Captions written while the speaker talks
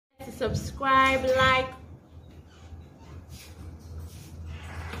subscribe, like.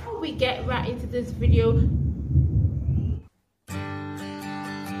 Before we get right into this video,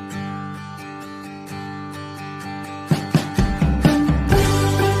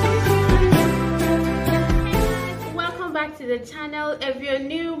 back to the channel. If you're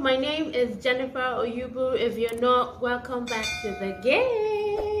new, my name is Jennifer Oyubu. If you're not, welcome back to the gang.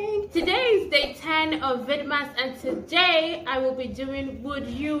 Today is day 10 of Vidmas, and today I will be doing Would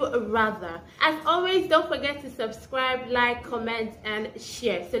You Rather. As always, don't forget to subscribe, like, comment, and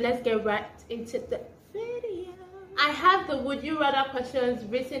share. So let's get right into the video. I have the Would You Rather questions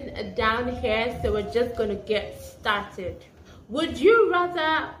written down here, so we're just gonna get started. Would you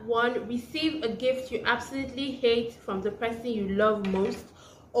rather, 1, receive a gift you absolutely hate from the person you love most,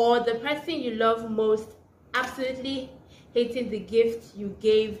 or the person you love most absolutely hating the gift you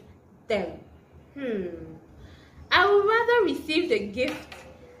gave them? I would rather receive the gift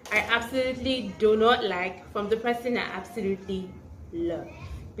I absolutely do not like from the person I absolutely love.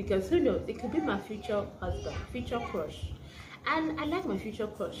 Because who knows, it could be my future husband, future crush. And I like my future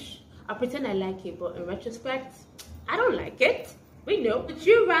crush. I pretend I like it, but in retrospect, I don't like it. We know. Would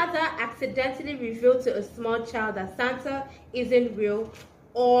you rather accidentally reveal to a small child that Santa isn't real,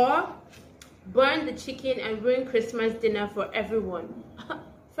 or burn the chicken and ruin Christmas dinner for everyone?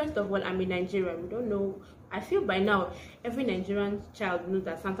 First of all, I'm in Nigeria. We don't know. I feel by now every Nigerian child knows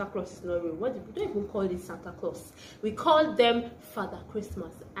that Santa Claus is not real. We don't even call it Santa Claus. We call them Father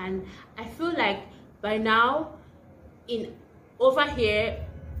Christmas. And I feel like by now, over here,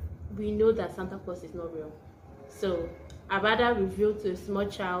 we know that Santa Claus is not real. So I'd rather reveal to a small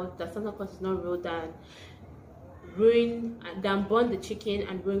child that Santa Claus is not real than burn the chicken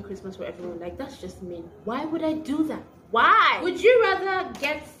and ruin Christmas for everyone. Like, that's just mean. Why would I do that? Why? Would you rather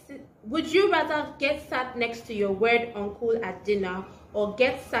get sat next to your weird uncle at dinner, or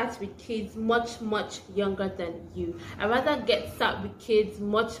get sat with kids much younger than you? I'd rather get sat with kids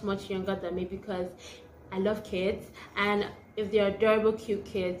much younger than me, because I love kids, and if they're adorable, cute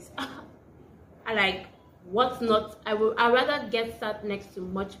kids, I like. What's not? I'd rather get sat next to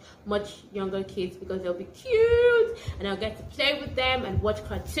much younger kids, because they'll be cute and I'll get to play with them and watch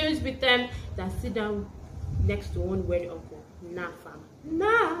cartoons with them, than sit down next to one weird uncle. Nah, fam.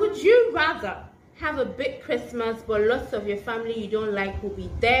 Nah. Would you rather have a big Christmas but lots of your family you don't like will be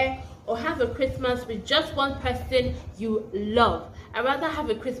there, or have a Christmas with just one person you love? I'd rather have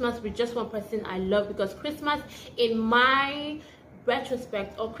a Christmas with just one person I love, because Christmas, in my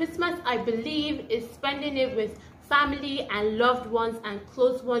retrospect, or Christmas, I believe, is spending it with family and loved ones and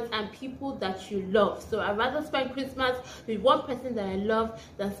close ones and people that you love. So I'd rather spend Christmas with one person that I love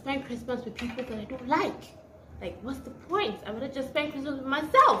than spend Christmas with people that I don't like. Like, what's the point? I'd rather just spend Christmas with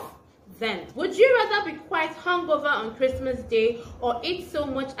myself. Then, would you rather be quite hungover on Christmas Day, or eat so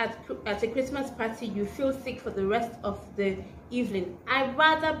much at a Christmas party you feel sick for the rest of the evening? I'd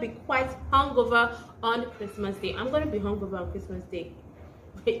rather be quite hungover on Christmas Day. I'm going to be hungover on Christmas Day.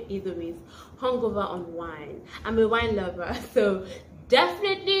 Either ways, hungover on wine. I'm a wine lover, so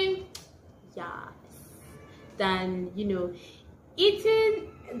definitely, yes. Than,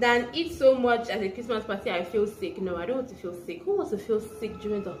 eat so much at a Christmas party I feel sick. No, I don't want to feel sick. Who wants to feel sick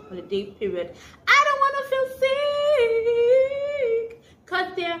during the holiday period? I don't want to feel sick,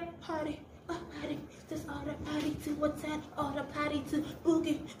 cause they're party, this other party to attend, other party to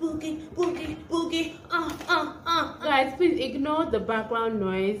boogie. Guys, please ignore the background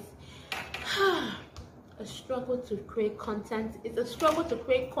noise. A struggle to create content. It's a struggle to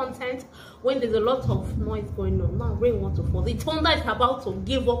create content when there's a lot of noise going on. Now rain wants to fall. The thunder is about to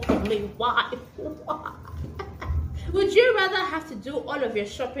give up on me. Why? Would you rather have to do all of your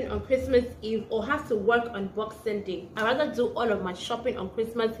shopping on Christmas Eve, or have to work on Boxing Day? I'd rather do all of my shopping on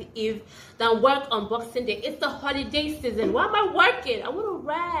Christmas Eve than work on Boxing Day. It's the holiday season. Why am I working? I want to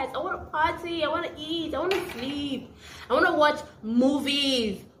rest. I want to party. I want to eat. I want to sleep. I want to watch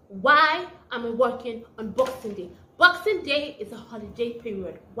movies. Why am I working on Boxing Day? Boxing Day is a holiday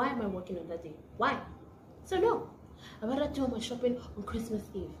period. Why am I working on that day? Why? So no, I'd rather do my shopping on Christmas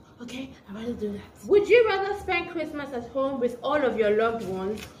Eve. Okay, I'd rather do that. Would you rather spend Christmas at home with all of your loved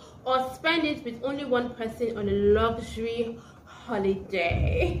ones, or spend it with only one person on a luxury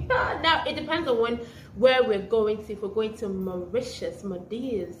holiday? Now it depends on where we're going to. If we're going to Mauritius,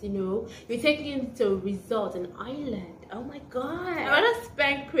 Maldives, you're taking to a resort, an island. Oh my god, I'd rather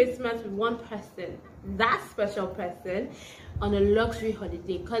spend Christmas with one person, that special person, on a luxury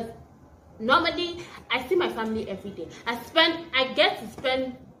holiday, because normally I see my family every day. I get to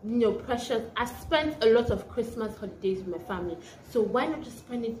spend precious. I spent a lot of Christmas holidays with my family, so why not just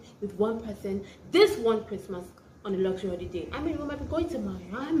spend it with one person this one Christmas on a luxury holiday? I mean, we might be going to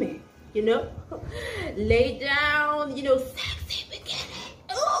Miami. you know, lay down, you know, sexy beginning.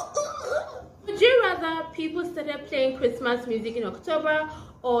 Would you rather people started playing Christmas music in October,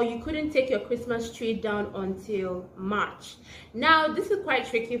 or you couldn't take your Christmas tree down until March? Now, this is quite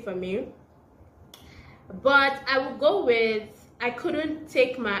tricky for me, but I would go with I couldn't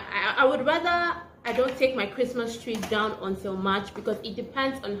take my, I would rather I don't take my Christmas tree down until March, because it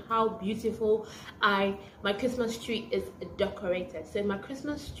depends on how beautiful my Christmas tree is decorated. So my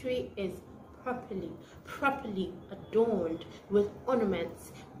Christmas tree is properly adorned with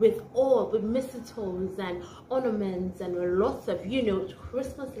ornaments, with mistletoes and ornaments and lots of, you know,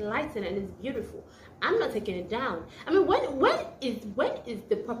 Christmas lighting, and it's beautiful, I'm not taking it down. I mean, when is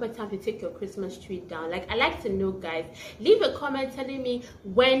the proper time to take your Christmas tree down? Like, I like to know, guys. Leave a comment telling me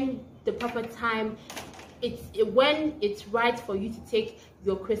when the proper time, when it's right for you to take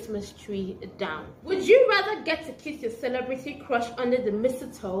your Christmas tree down. Would you rather get to kiss your celebrity crush under the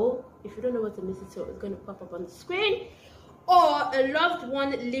mistletoe? If you don't know what the mistletoe is, going to pop up on the screen. Or a loved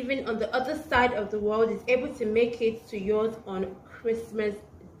one living on the other side of the world is able to make it to yours on Christmas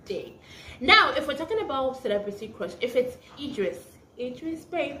Day. Now, if we're talking about celebrity crush, if it's Idris,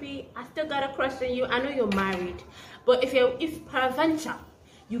 baby, I still got a crush on you. I know you're married, but if peradventure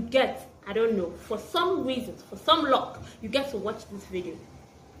you get, I don't know, for some reasons, for some luck, you get to watch this video,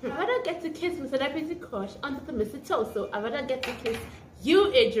 I'd rather get to kiss my celebrity crush under the mistletoe. So I'd rather get to kiss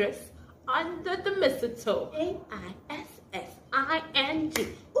you, Idris, under the mistletoe. K-I-S-S-I-N-G.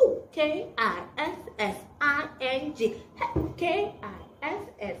 Ooh, K-I-S-S-I-N-G. K-I-S-S-I-N-G.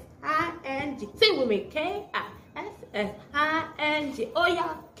 Sing with me. K-I-S-S-I-N-G. Oh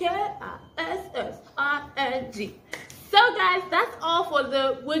yeah, K-I-S-S-I-N-G. So guys, that's all for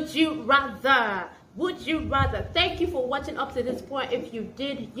the Would You Rather. Would you rather? Thank you for watching up to this point. If you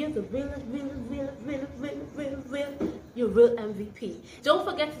did, you're the real MVP. Don't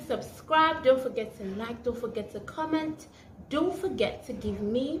forget to subscribe. Don't forget to like. Don't forget to comment. Don't forget to give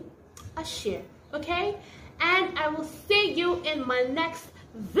me a share. Okay? And I will see you in my next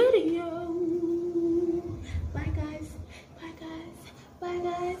video.